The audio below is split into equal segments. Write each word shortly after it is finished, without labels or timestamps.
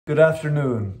Good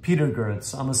afternoon, Peter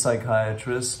Goertz. I'm a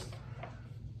psychiatrist.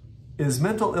 Is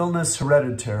mental illness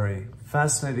hereditary?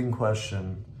 Fascinating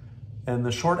question. And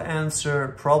the short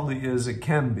answer probably is it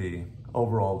can be,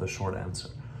 overall, the short answer.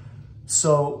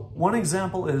 So one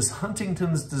example is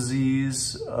Huntington's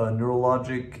disease, a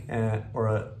neurologic or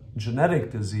a genetic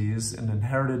disease, an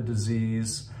inherited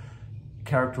disease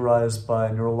characterized by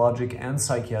neurologic and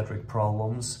psychiatric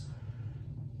problems,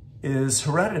 is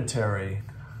hereditary.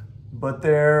 But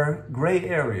they're gray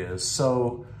areas.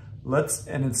 So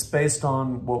and it's based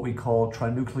on what we call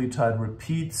trinucleotide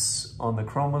repeats on the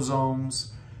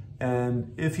chromosomes.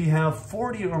 And if you have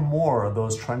 40 or more of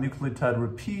those trinucleotide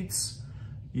repeats,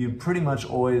 you pretty much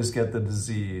always get the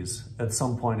disease at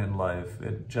some point in life.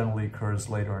 It generally occurs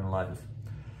later in life.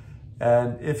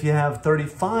 And if you have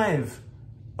 35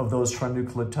 of those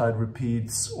trinucleotide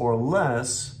repeats or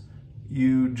less,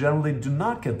 you generally do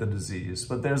not get the disease.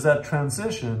 But there's that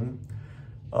transition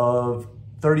of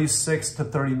 36 to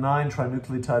 39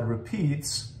 trinucleotide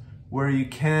repeats where you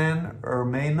can or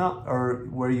may not, or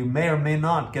where you may or may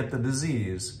not get the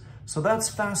disease. So that's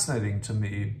fascinating to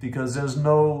me because there's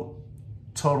no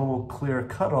total clear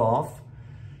cutoff,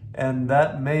 and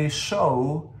that may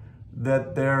show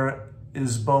that there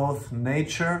is both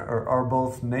nature, or are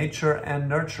both nature and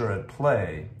nurture at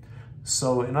play.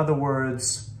 So in other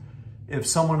words, if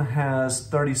someone has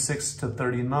 36 to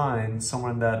 39,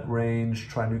 somewhere in that range,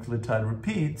 trinucleotide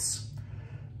repeats,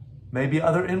 maybe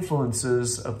other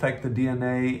influences affect the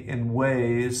DNA in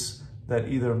ways that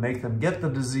either make them get the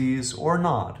disease or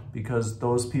not, because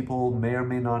those people may or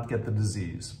may not get the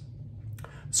disease.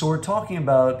 So we're talking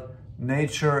about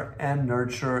nature and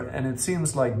nurture, and it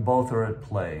seems like both are at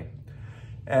play.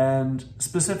 And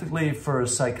specifically for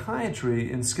psychiatry,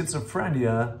 in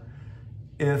schizophrenia,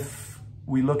 if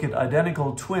we look at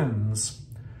identical twins,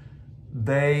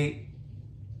 they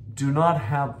do not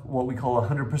have what we call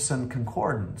 100%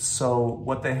 concordance. So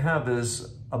what they have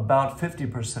is about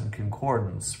 50%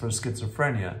 concordance for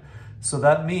schizophrenia. So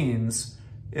that means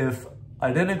if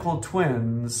identical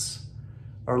twins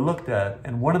are looked at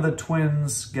and one of the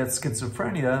twins gets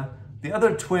schizophrenia, the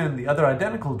other twin, the other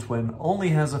identical twin, only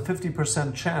has a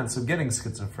 50% chance of getting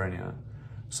schizophrenia.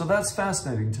 So that's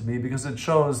fascinating to me because it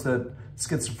shows that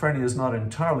schizophrenia is not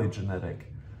entirely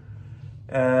genetic.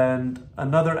 And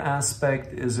another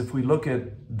aspect is if we look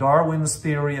at Darwin's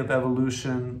theory of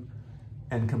evolution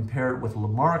and compare it with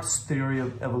Lamarck's theory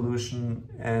of evolution,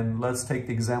 and let's take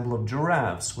the example of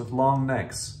giraffes with long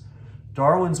necks.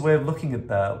 Darwin's way of looking at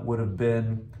that would have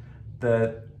been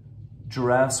that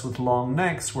giraffes with long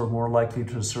necks were more likely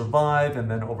to survive, and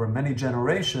then over many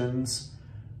generations,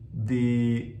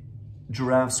 the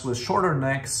giraffes with shorter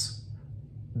necks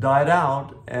died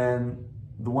out, and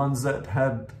the ones that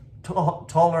had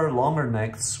taller, longer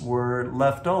necks were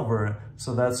left over.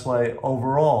 So that's why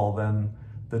overall then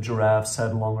the giraffes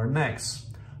had longer necks.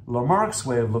 Lamarck's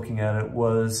way of looking at it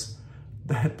was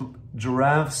that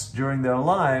giraffes during their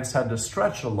lives had to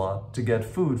stretch a lot to get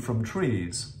food from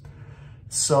trees.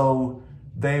 So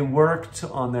they worked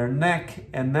on their neck,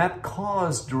 and that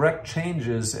caused direct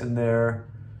changes in the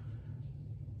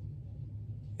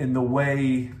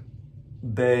way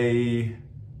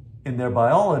in their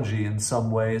biology in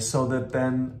some way, so that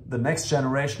then the next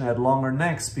generation had longer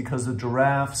necks because the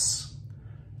giraffes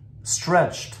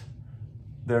stretched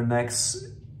their necks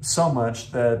so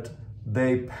much that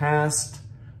they passed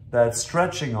that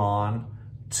stretching on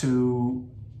to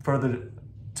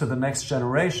the next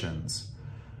generations.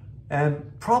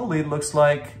 And probably it looks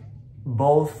like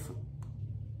both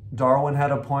Darwin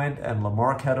had a point and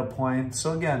Lamarck had a point.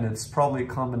 So again, it's probably a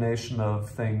combination of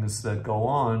things that go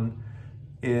on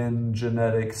in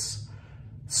genetics.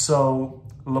 So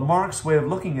Lamarck's way of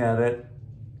looking at it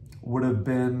would have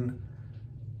been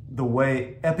the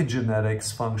way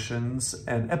epigenetics functions.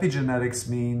 And epigenetics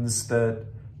means that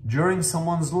during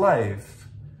someone's life,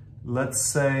 let's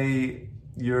say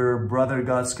your brother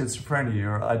got schizophrenia,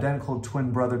 your identical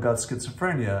twin brother got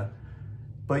schizophrenia,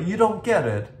 but you don't get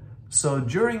it. So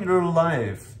during your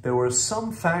life, there were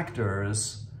some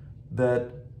factors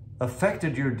that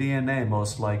affected your DNA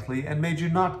most likely and made you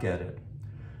not get it.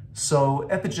 So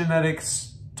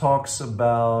epigenetics talks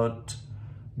about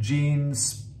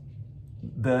genes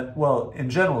that, well, in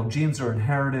general, genes are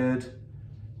inherited,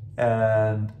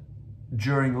 and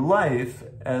during life,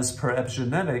 as per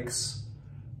epigenetics,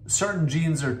 certain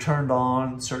genes are turned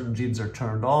on, certain genes are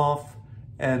turned off,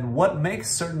 and what makes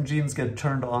certain genes get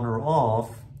turned on or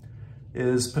off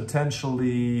is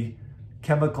potentially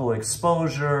chemical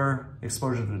exposure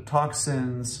to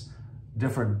toxins,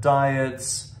 different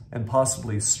diets, and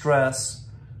possibly stress.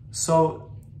 So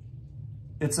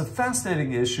it's a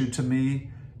fascinating issue to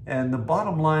me And the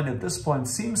bottom line at this point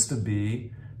seems to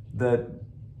be that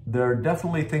there are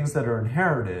definitely things that are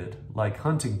inherited, like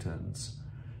Huntingtons.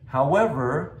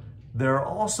 However, there are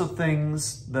also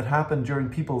things that happen during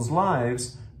people's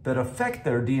lives that affect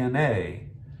their DNA.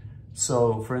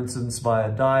 So, for instance,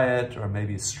 via diet or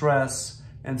maybe stress,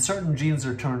 and certain genes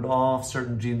are turned off,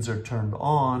 certain genes are turned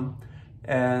on,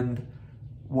 and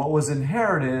what was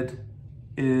inherited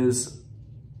is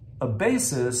a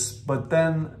basis, but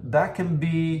then that can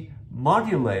be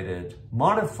modulated,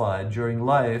 modified during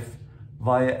life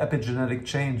via epigenetic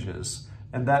changes.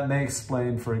 And that may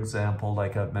explain, for example,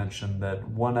 like I've mentioned, that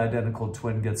one identical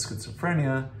twin gets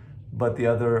schizophrenia, but the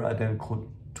other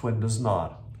identical twin does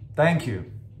not. Thank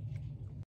you.